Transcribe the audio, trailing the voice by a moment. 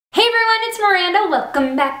everyone, it's Miranda.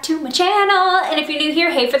 Welcome back to my channel. And if you're new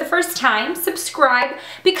here, hey, for the first time, subscribe,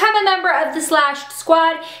 become a member of the Slashed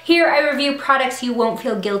Squad. Here I review products you won't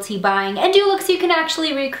feel guilty buying and do looks you can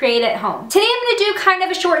actually recreate at home. Today I'm going to do kind of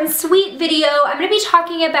a short and sweet video. I'm going to be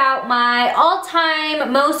talking about my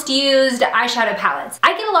all-time most used eyeshadow palettes.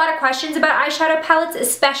 I get a lot of questions about eyeshadow palettes,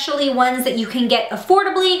 especially ones that you can get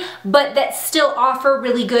affordably, but that still offer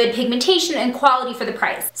really good pigmentation and quality for the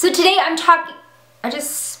price. So today I'm talking... I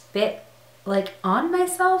just spit like on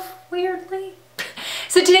myself weirdly.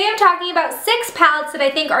 So today I'm talking about 6 palettes that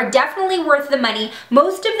I think are definitely worth the money.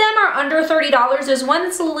 Most of them are under $30. There's one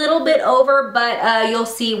that's a little bit over, but you'll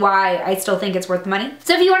see why I still think it's worth the money.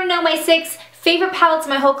 So if you want to know my 6 favorite palettes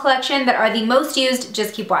in my whole collection that are the most used,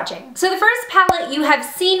 just keep watching. So the first palette you have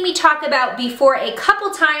seen me talk about before a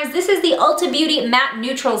couple times. This is the Ulta Beauty Matte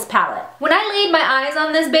Neutrals palette. When I laid my eyes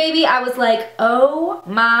on this baby, I was like, oh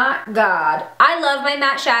my god. I love my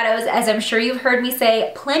matte shadows, as I'm sure you've heard me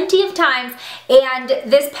say plenty of times, and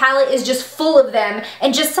this palette is just full of them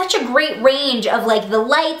and just such a great range of like the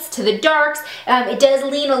lights to the darks. It does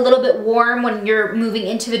lean a little bit warm when you're moving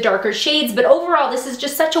into the darker shades, but overall this is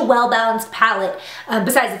just such a well-balanced palette.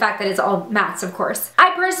 Besides the fact that it's all mattes, of course. I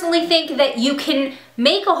personally think that you can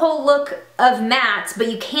make a whole look of mattes,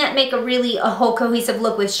 but you can't make a whole cohesive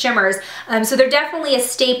look with shimmers. So they're definitely a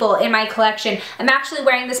staple in my collection. I'm actually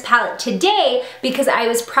wearing this palette today because I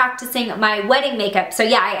was practicing my wedding makeup. So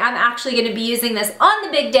yeah, I am actually going to be using this on the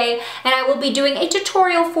big day, and I will be doing a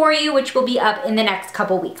tutorial for you, which will be up in the next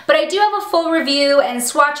couple weeks. But I do have a full review and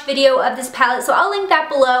swatch video of this palette, so I'll link that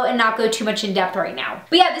below and not go too much in depth right now.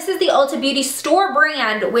 But yeah, this is the Ulta Beauty store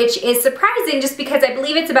brand, which is surprising just because I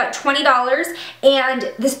believe it's about $20,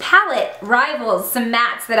 and this palette rivals some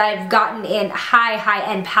mattes that I've gotten in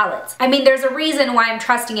high-end palettes. I mean, there's a reason why I'm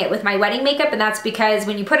trusting it with my wedding makeup, and that's because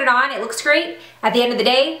when you put it on, it looks great. At the end of the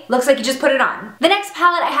day, looks like you just put it on. The next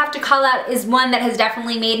palette I have to call out is one that has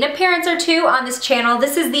definitely made an appearance or two on this channel.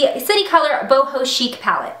 This is the City Color Boho Chic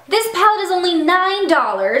palette. This palette is only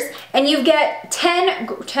 $9, and you get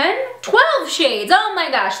 12 shades. Oh my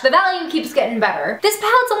gosh, the value keeps getting better. This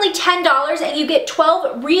palette's only $10, and you get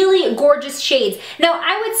 12 really gorgeous shades. Now,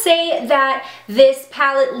 I would say that this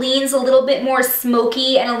palette leans a little bit more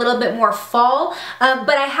smoky and a little bit more fall,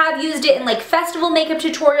 but I have used it in like festival makeup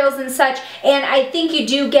tutorials and such, and I think you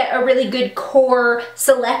do get a really good core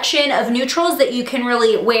selection of neutrals that you can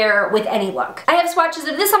really wear with any look. I have swatches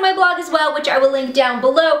of this on my blog as well, which I will link down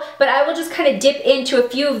below, but I will just kind of dip into a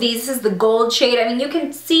few of these. This is the gold shade. I mean, you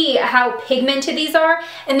can see how pigmented these are,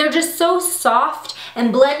 and they're just so soft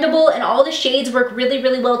and blendable, and all the shades work really,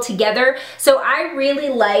 really well together. So I really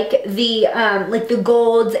like the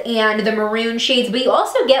golds and the maroon shades, but you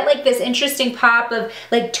also get like this interesting pop of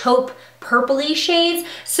like taupe purpley shades.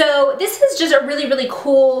 So this is just a really, really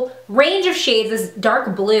cool range of shades. This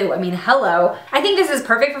dark blue, I mean, hello. I think this is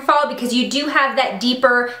perfect for fall because you do have that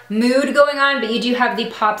deeper mood going on, but you do have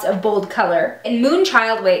the pops of bold color. And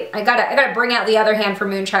Moonchild, wait, I gotta bring out the other hand for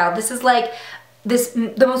Moonchild. This is like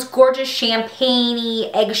the most gorgeous champagne-y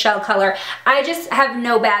eggshell color. I just have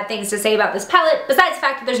no bad things to say about this palette, besides the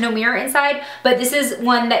fact that there's no mirror inside, but this is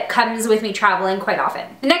one that comes with me traveling quite often.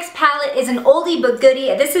 The next palette is an oldie but goodie.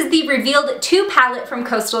 This is the Revealed 2 palette from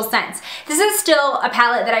Coastal Scents. This is still a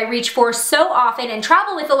palette that I reach for so often and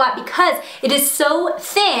travel with a lot because it is so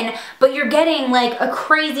thin, but you're getting like a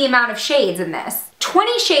crazy amount of shades in this.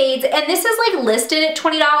 20 shades, and this is like listed at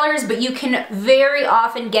 $20, but you can very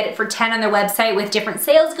often get it for $10 on their website with different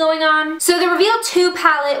sales going on. So the Reveal 2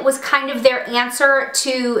 palette was kind of their answer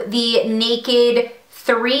to the Naked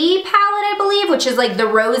 3 palette, I believe, which is like the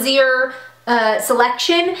rosier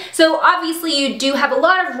selection. So obviously you do have a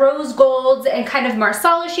lot of rose golds and kind of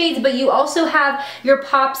marsala shades, but you also have your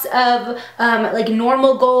pops of like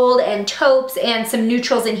normal gold and taupes and some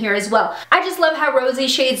neutrals in here as well. I just love how rosy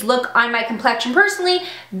shades look on my complexion personally.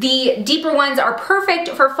 The deeper ones are perfect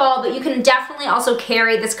for fall, but you can definitely also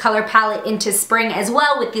carry this color palette into spring as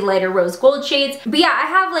well with the lighter rose gold shades. But yeah, I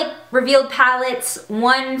have like Revealed palettes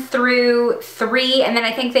 1 through 3, and then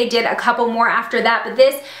I think they did a couple more after that, but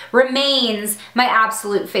this remains my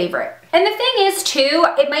absolute favorite. And the thing is too,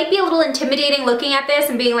 it might be a little intimidating looking at this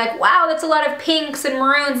and being like, wow, that's a lot of pinks and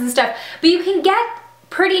maroons and stuff, but you can get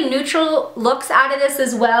pretty neutral looks out of this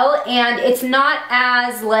as well, and it's not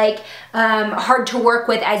as like hard to work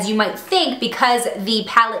with as you might think because the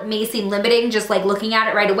palette may seem limiting just like looking at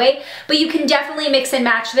it right away, but you can definitely mix and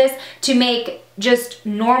match this to make just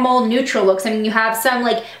normal neutral looks. I mean, you have some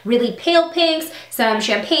like really pale pinks, some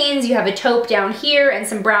champagnes, you have a taupe down here, and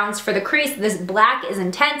some browns for the crease. This black is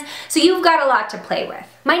intense, so you've got a lot to play with.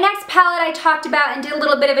 My next palette I talked about and did a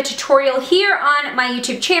little bit of a tutorial here on my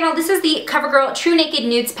YouTube channel. This is the CoverGirl True Naked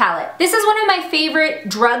Nudes palette. This is one of my favorite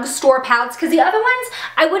drugstore palettes because the other ones,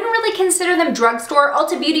 I wouldn't really consider them drugstore.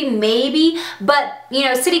 Ulta Beauty maybe, but you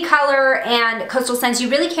know, City Color and Coastal Scents, you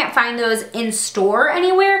really can't find those in store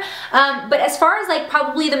anywhere. But as far as like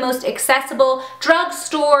probably the most accessible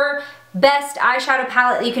drugstore best eyeshadow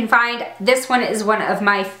palette that you can find, this one is one of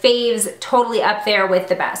my faves, totally up there with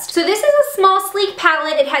the best. So this is a small sleek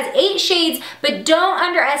palette. It has 8 shades, but don't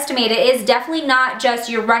underestimate it. It is definitely not just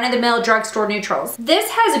your run-of-the-mill drugstore neutrals.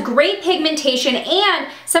 This has great pigmentation, and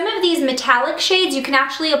some of these metallic shades you can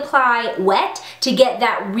actually apply wet to get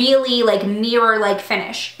that really like mirror-like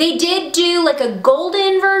finish. They did do like a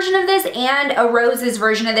golden version of this and a roses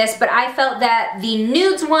version of this, but I felt that the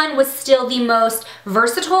nudes one was still the most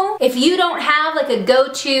versatile. If you don't have like a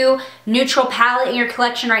go-to neutral palette in your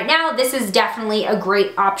collection right now, this is definitely a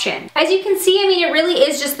great option. As you can see, I mean, it really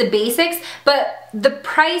is just the basics, but the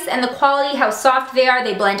price and the quality, how soft they are,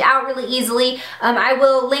 they blend out really easily. I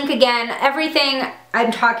will link again everything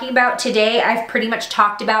I'm talking about today. I've pretty much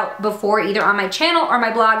talked about before, either on my channel or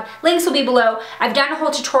my blog. Links will be below. I've done a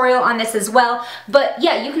whole tutorial on this as well, but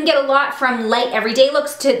yeah, you can get a lot from light everyday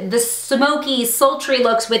looks to the smoky, sultry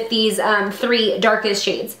looks with these 3 darkest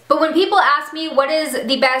shades. But when people ask me what is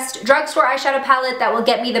the best drugstore eyeshadow palette that will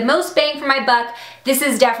get me the most bang for my buck, this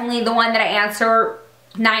is definitely the one that I answer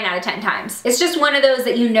 9 out of 10 times. It's just one of those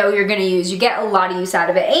that you know you're gonna use. You get a lot of use out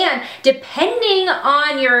of it. And depending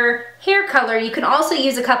on your hair color, you can also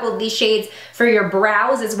use a couple of these shades for your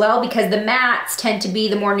brows as well, because the mattes tend to be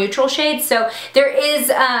the more neutral shades. So there is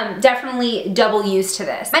definitely double use to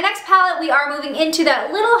this. My next palette, we are moving into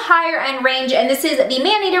that little higher end range, and this is the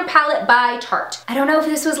Maneater Palette by Tarte. I don't know if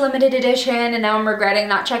this was limited edition, and now I'm regretting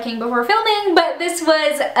not checking before filming, but this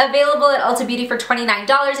was available at Ulta Beauty for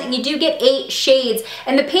 $29, and you do get 8 shades,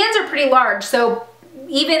 and the pans are pretty large, so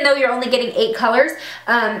even though you're only getting 8 colors,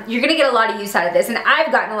 you're gonna get a lot of use out of this, and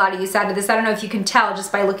I've gotten a lot of use out of this. I don't know if you can tell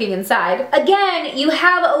just by looking inside. Again, you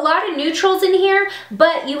have a lot of neutrals in here,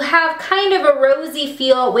 but you have kind of a rosy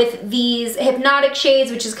feel with these hypnotic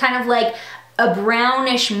shades, which is kind of like a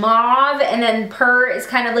brownish mauve, and then Purr is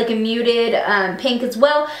kind of like a muted pink as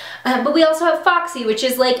well. But we also have Foxy, which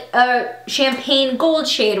is like a champagne gold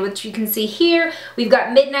shade, which you can see here. We've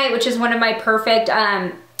got Midnight, which is one of my perfect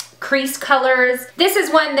crease colors. This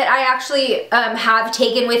is one that I actually have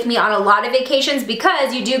taken with me on a lot of vacations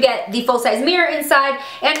because you do get the full-size mirror inside,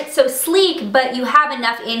 and it's so sleek, but you have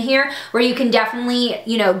enough in here where you can definitely,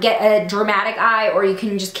 you know, get a dramatic eye, or you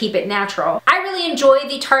can just keep it natural. I really enjoy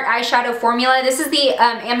the Tarte eyeshadow formula. This is the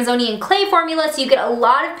Amazonian clay formula, so you get a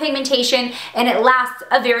lot of pigmentation and it lasts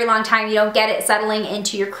a very long time. You don't get it settling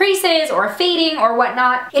into your creases or fading or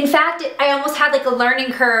whatnot. In fact, I almost had like a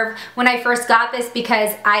learning curve when I first got this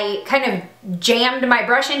because I kind of jammed my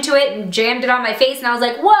brush into it and jammed it on my face, and I was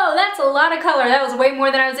like, whoa, that's a lot of color. That was way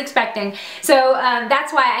more than I was expecting. So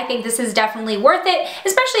that's why I think this is definitely worth it,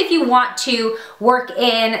 especially if you want to work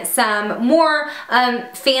in some more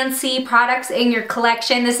fancy products in your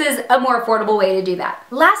collection. This is a more affordable way to do that.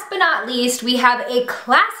 Last but not least, we have a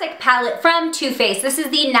classic palette from Too Faced. This is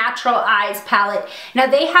the Natural Eyes palette. Now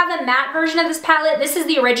they have a matte version of this palette. This is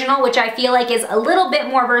the original, which I feel like is a little bit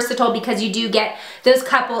more versatile because you do get those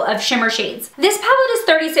couple of shimmer shades. This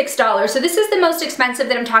palette is $36, so this is the most expensive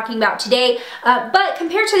that I'm talking about today, but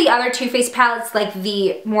compared to the other Too Faced palettes, like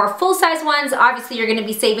the more full-size ones, obviously you're gonna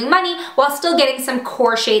be saving money while still getting some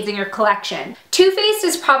core shades in your collection. Too Faced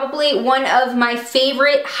is probably one of my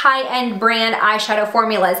favorite high-end brand eyeshadow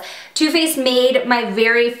formulas. Too Faced made my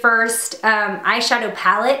very first eyeshadow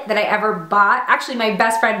palette that I ever bought. Actually, my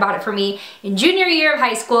best friend bought it for me in junior year of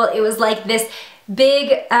high school. It was like this big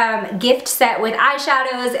gift set with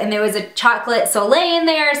eyeshadows, and there was a chocolate Soleil in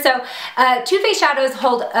there. So Too Faced shadows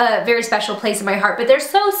hold a very special place in my heart, but they're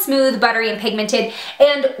so smooth, buttery, and pigmented.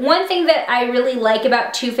 And one thing that I really like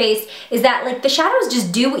about Too Faced is that like the shadows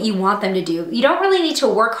just do what you want them to do. You don't really need to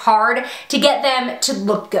work hard to get them to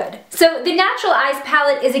look good. So the Natural Eyes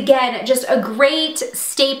palette is, again, just a great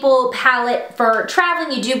staple palette for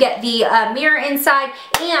traveling. You do get the mirror inside,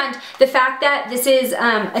 and the fact that this is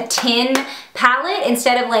a tin palette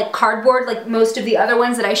instead of like cardboard like most of the other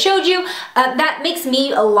ones that I showed you, that makes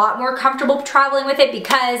me a lot more comfortable traveling with it,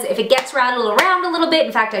 because if it gets rattled around a little bit,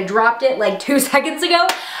 in fact I dropped it like 2 seconds ago,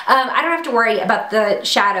 I don't have to worry about the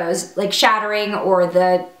shadows like shattering or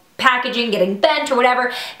the packaging getting bent or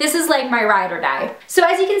whatever. This is like my ride or die. So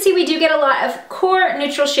as you can see, we do get a lot of core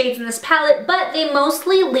neutral shades in this palette, but they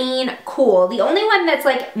mostly lean cool. The only one that's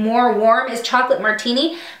like more warm is Chocolate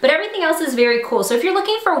Martini, but everything else is very cool. So if you're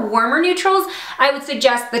looking for warmer neutrals, I would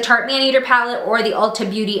suggest the Tarte Maneater palette or the Ulta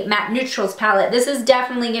Beauty Matte Neutrals palette. This is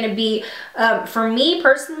definitely going to be, for me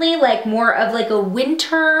personally, like more of like a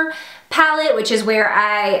winter palette, which is where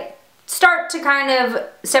I start to kind of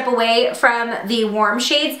step away from the warm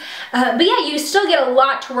shades. But yeah, you still get a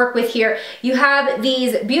lot to work with here. You have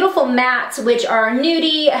these beautiful mattes, which are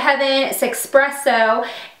Nudie, Heaven, Sexpresso,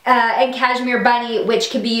 and Cashmere Bunny, which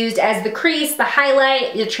can be used as the crease, the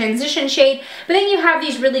highlight, the transition shade. But then you have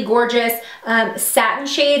these really gorgeous satin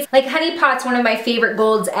shades. Like Honey Pot's one of my favorite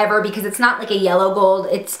golds ever because it's not like a yellow gold.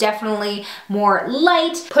 It's definitely more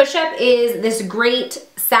light. Push Up is this great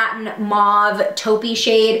satin mauve taupey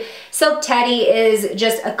shade. Silk Teddy is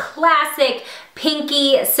just a classic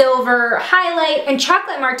pinky silver highlight, and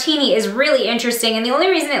Chocolate Martini is really interesting, and the only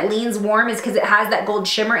reason it leans warm is because it has that gold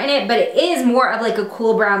shimmer in it, but it is more of like a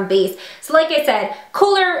cool brown base. So like I said,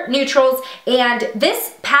 cooler neutrals, and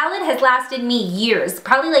this palette has lasted me years,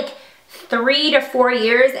 probably like 3 to 4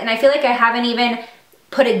 years, and I feel like I haven't even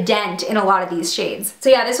put a dent in a lot of these shades. So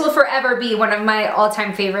yeah, this will forever be one of my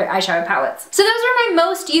all-time favorite eyeshadow palettes. So those are my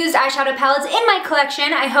most used eyeshadow palettes in my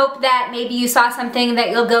collection. I hope that maybe you saw something that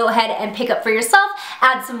you'll go ahead and pick up for yourself,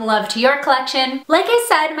 add some love to your collection. Like I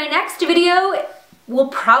said, my next video will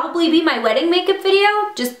probably be my wedding makeup video,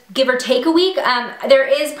 just give or take a week. There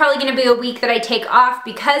is probably gonna be a week that I take off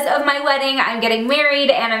because of my wedding. I'm getting married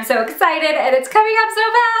and I'm so excited and it's coming up so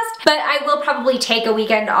fast. But I will probably take a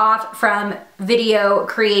weekend off from video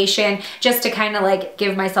creation just to kind of like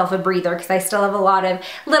give myself a breather because I still have a lot of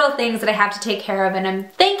little things that I have to take care of, and I'm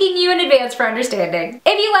thanking you in advance for understanding.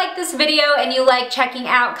 If you like this video and you like checking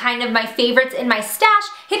out kind of my favorites in my stash,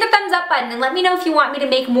 hit the thumbs up button and let me know if you want me to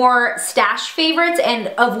make more stash favorites and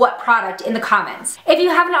of what product in the comments. If you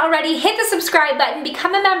haven't already, hit the subscribe button,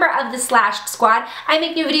 become a member of the Slashed Squad. I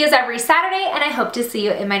make new videos every Saturday and I hope to see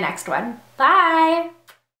you in my next one. Bye!